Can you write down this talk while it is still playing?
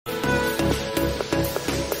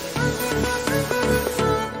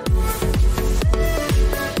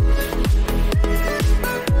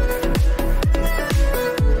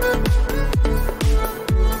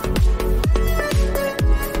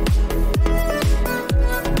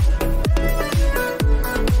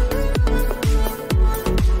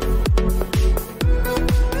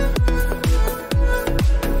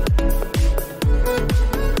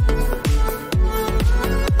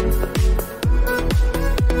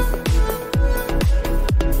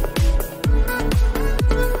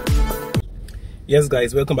Yes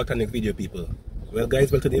guys, welcome back to the next video people. Well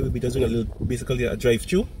guys, today we'll be just doing a little, basically a drive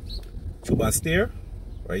through basseterre.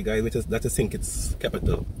 Right guys, that's a St.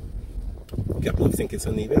 capital of St. Kitts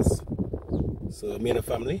and Nevis. So me and the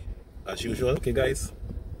family, as usual. Okay guys,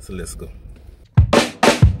 so let's go.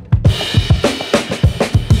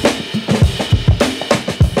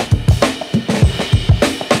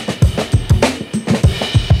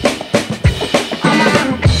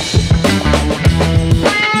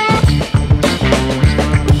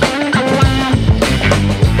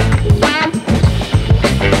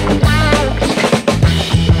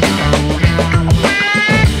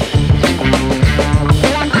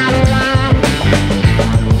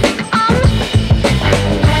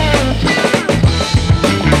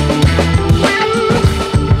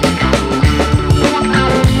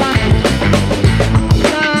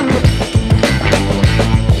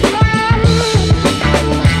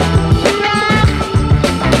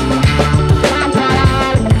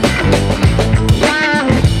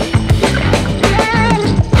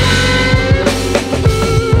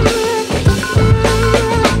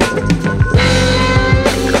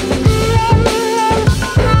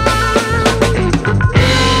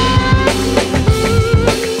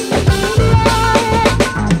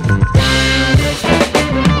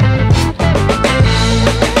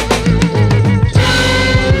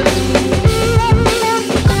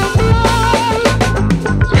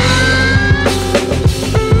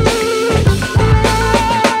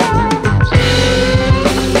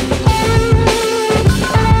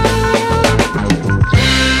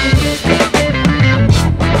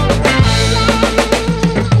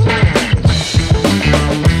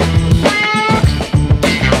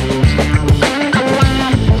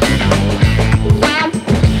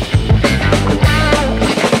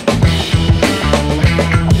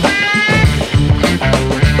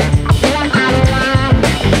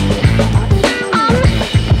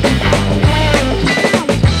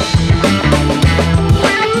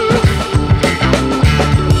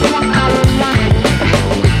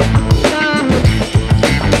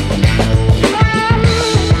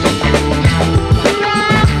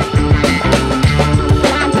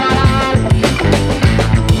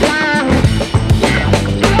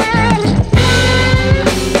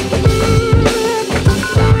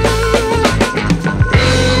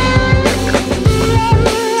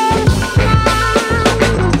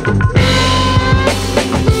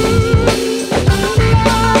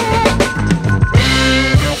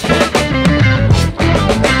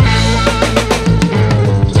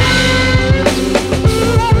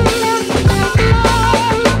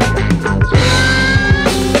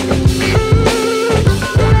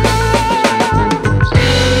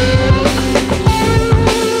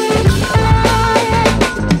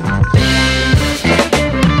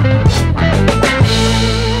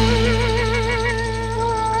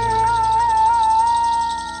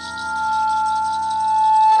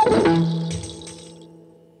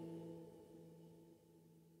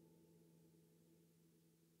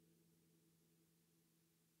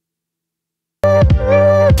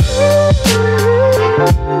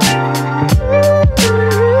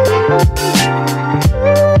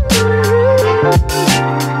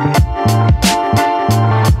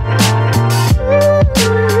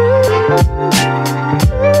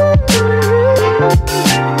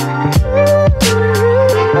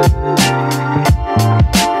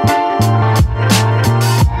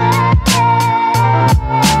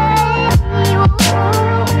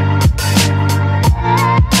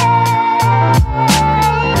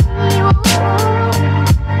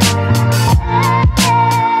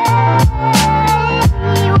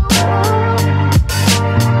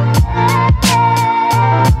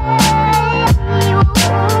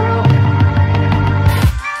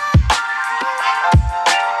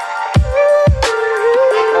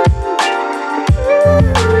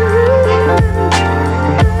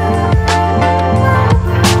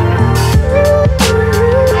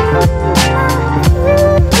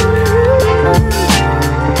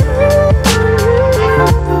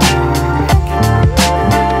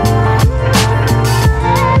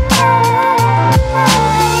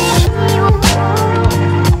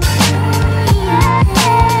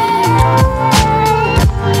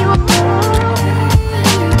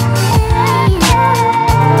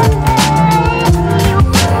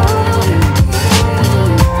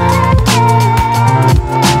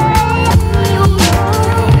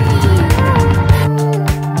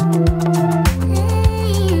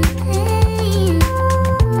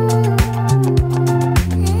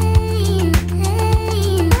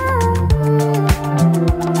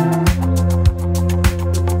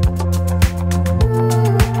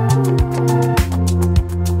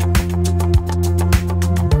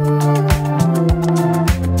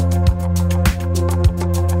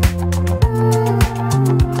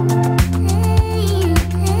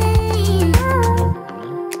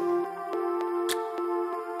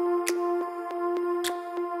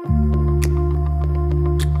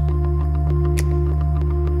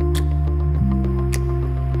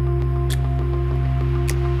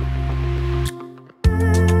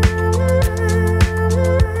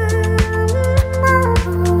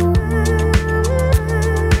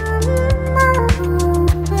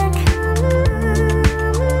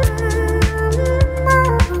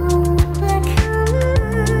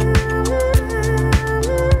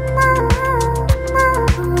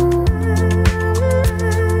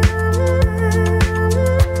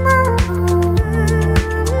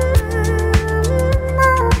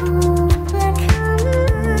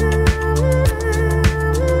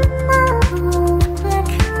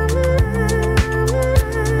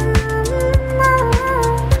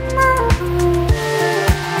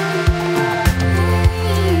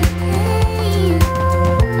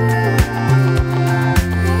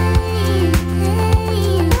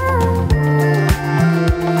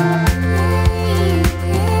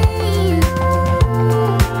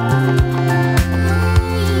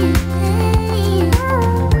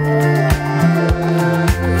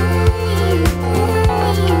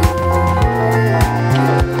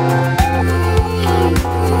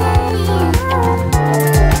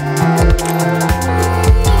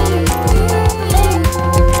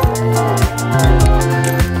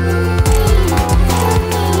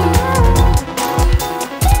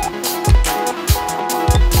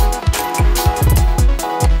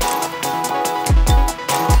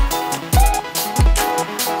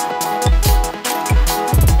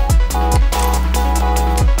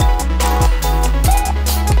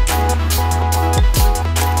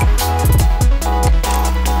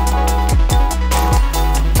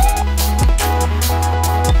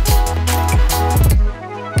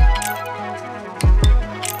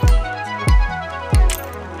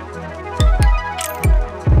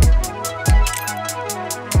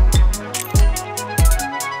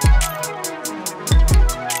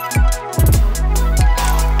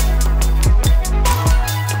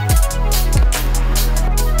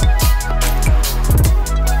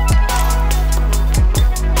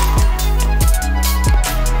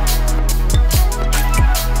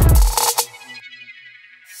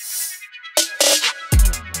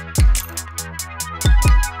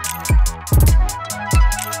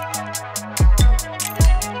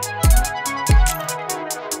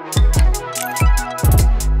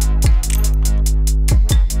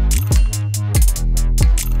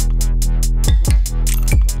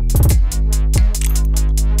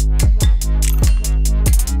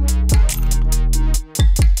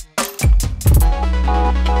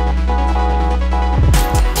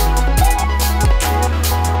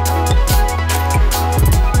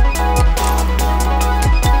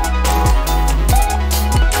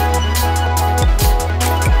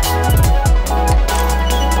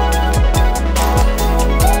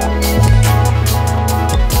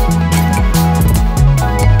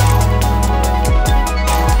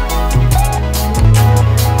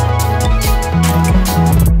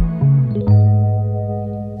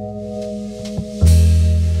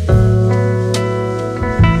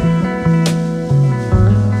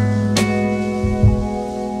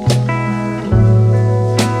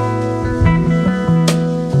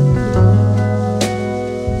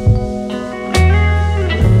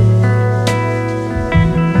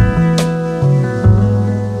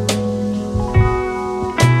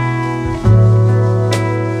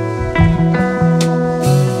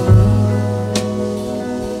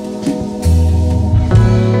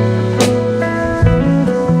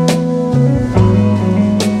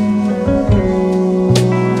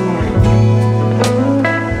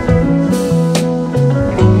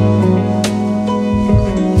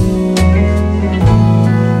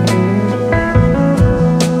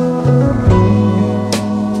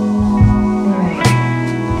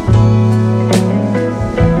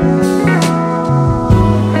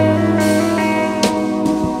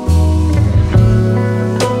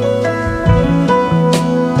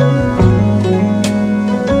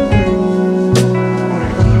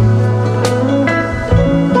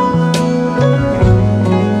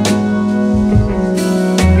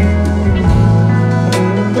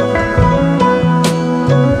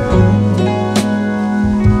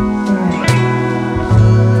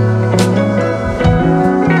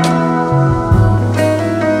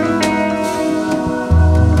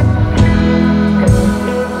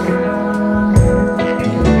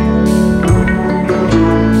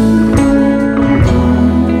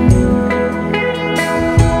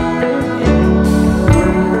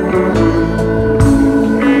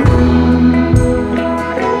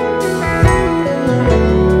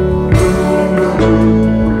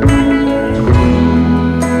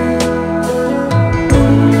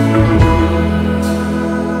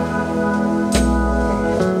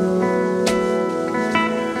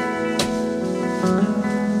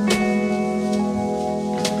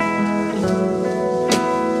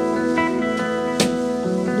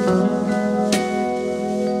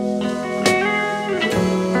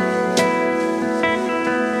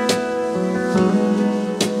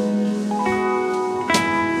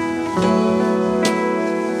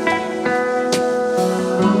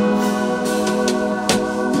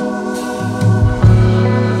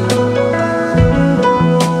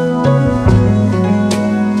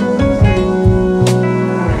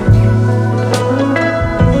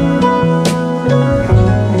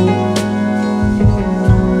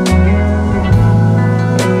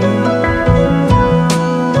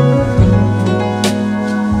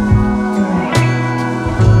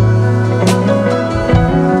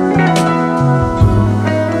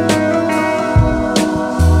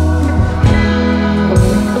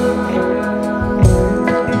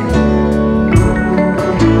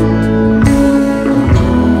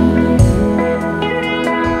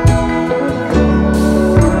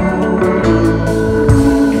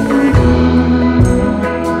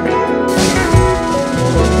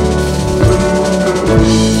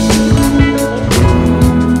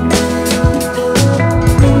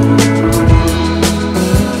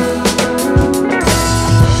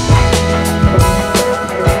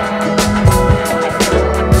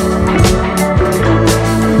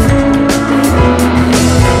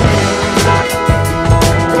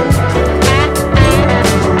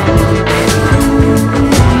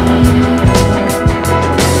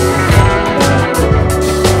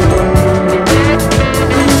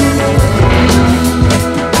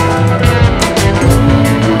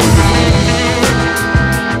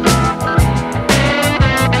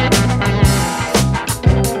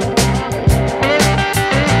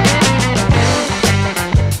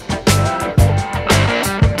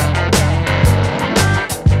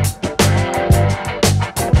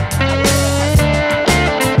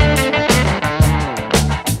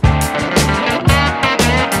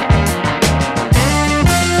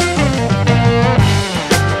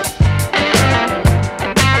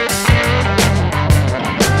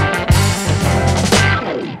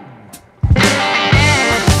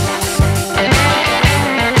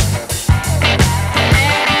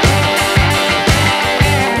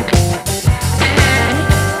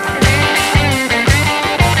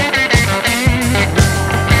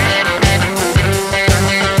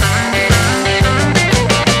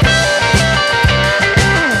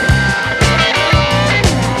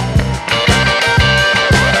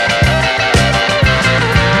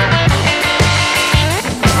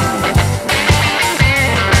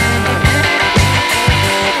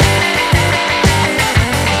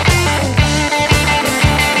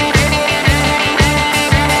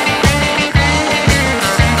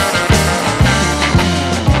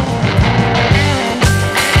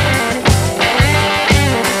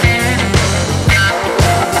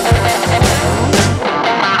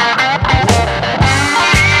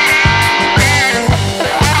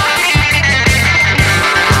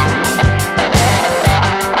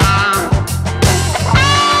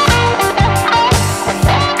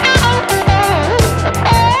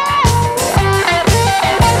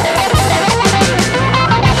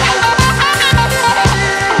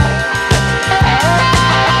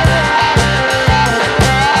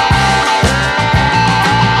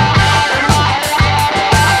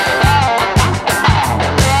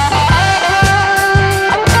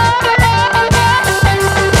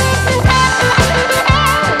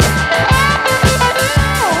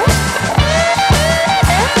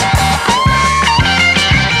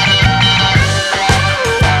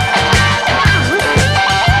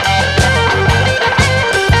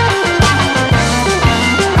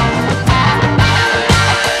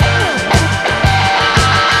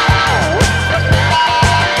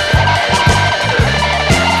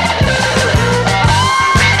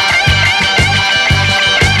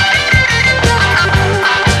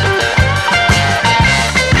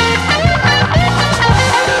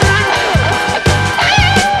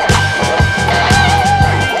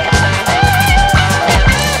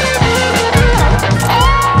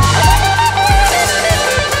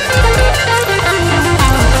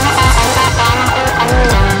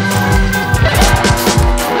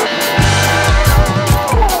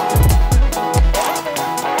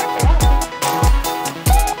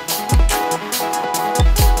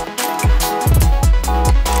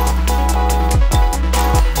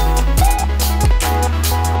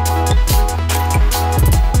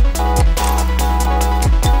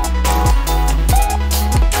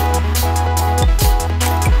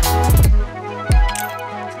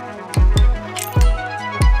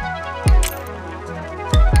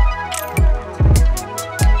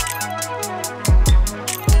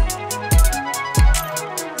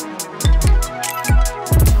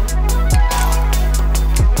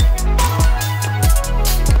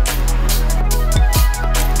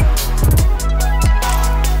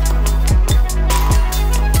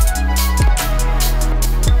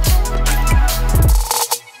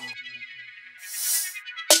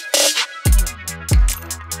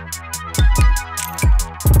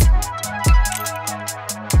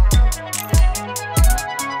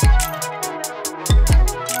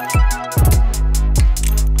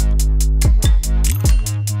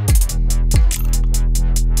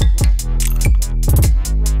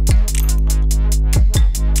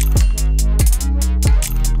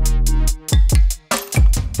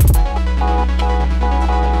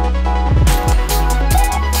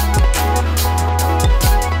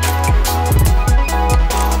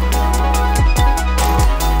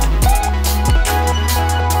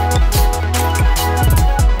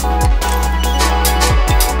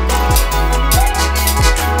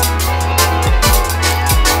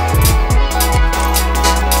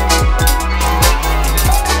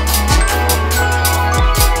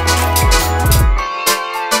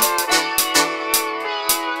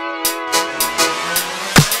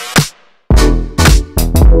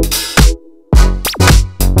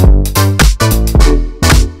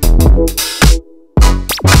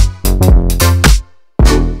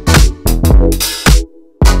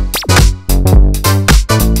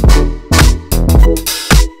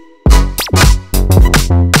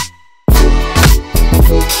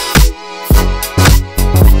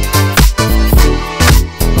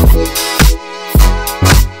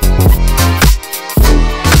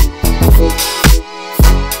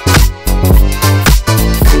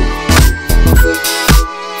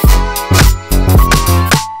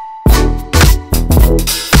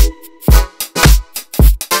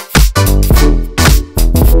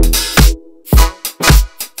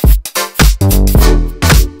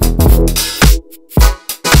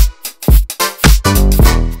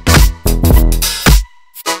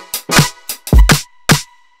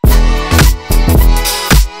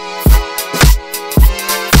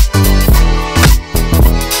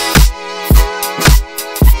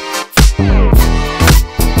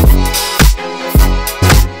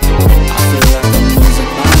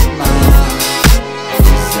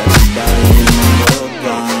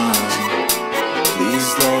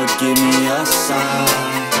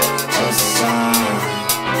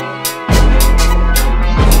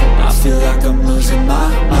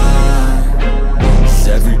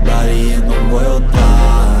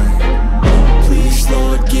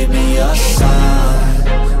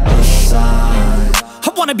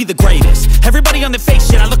 wanna be the greatest. Everybody on the fake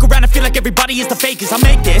shit, I look around and feel like everybody is the fakest. I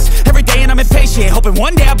make this every day and I'm impatient, hoping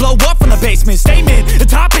one day I blow up from the basement. Statement, the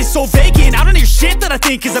top is so vacant, I don't hear shit that I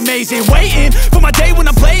think is amazing. Waiting for my day when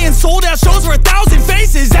I'm playing sold out shows for 1,000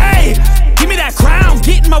 faces. Hey, give me that crown,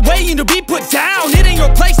 get in my way and to be put down. It ain't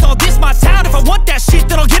your place, no, this my town. If I want that shit,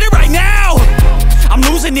 then I'll get it right now. I'm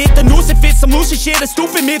losing it, the noose it fits, some losing shit, a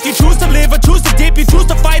stupid myth. You choose to live or choose to dip, you choose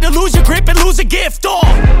to fight or lose your grip and lose a gift.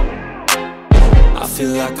 I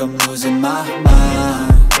feel like I'm losing my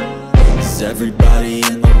mind. Is everybody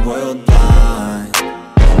in the world blind?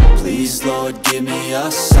 Please, Lord, give me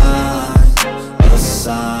a sign, a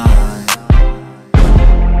sign.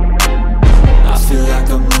 I feel like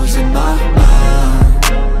I'm losing my mind.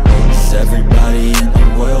 Is everybody in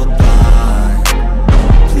the world blind?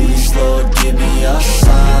 Please, Lord, give me a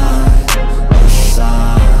sign, a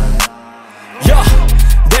sign. Yeah.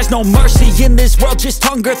 There's no mercy in this world, just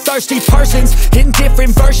hunger-thirsty persons in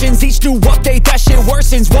different versions. Each new update, that shit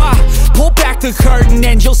worsens. Why? Pull back the curtain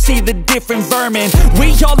and you'll see the different vermin.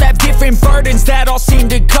 We all have different burdens that all seem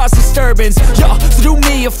to cause disturbance. Yo, so do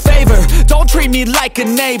me a favor, don't treat me like a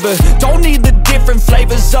neighbor. Don't need the different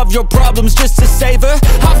flavors of your problems just to savor.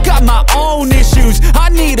 I've got my own issues, I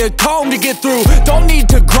need a comb to get through. Don't need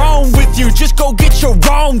to groan with you, just go get your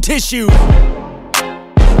own tissue.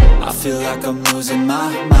 I feel like I'm losing my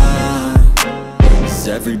mind. Is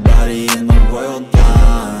everybody in the world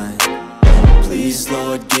blind? Please,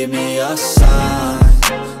 Lord, give me a sign,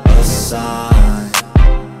 a sign.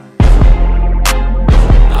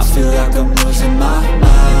 I feel like I'm losing my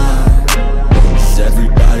mind. Is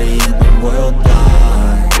everybody in the world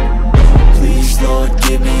blind? Please, Lord,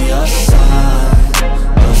 give me a sign,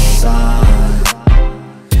 a sign.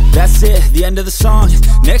 That's it, the end of the song.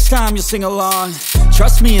 Next time you'll sing along.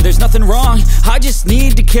 Trust me, there's nothing wrong, I just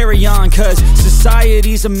need to carry on. Cause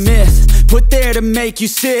society's a myth, put there to make you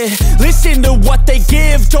sit. Listen to what they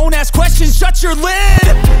give, don't ask questions, shut your lid.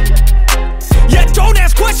 Yeah, don't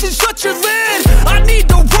ask questions, shut your lid. I need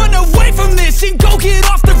to run away from this and go get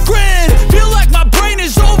off the grid. Feel like my brain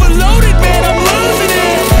is overloaded, man, I'm losing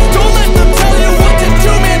it.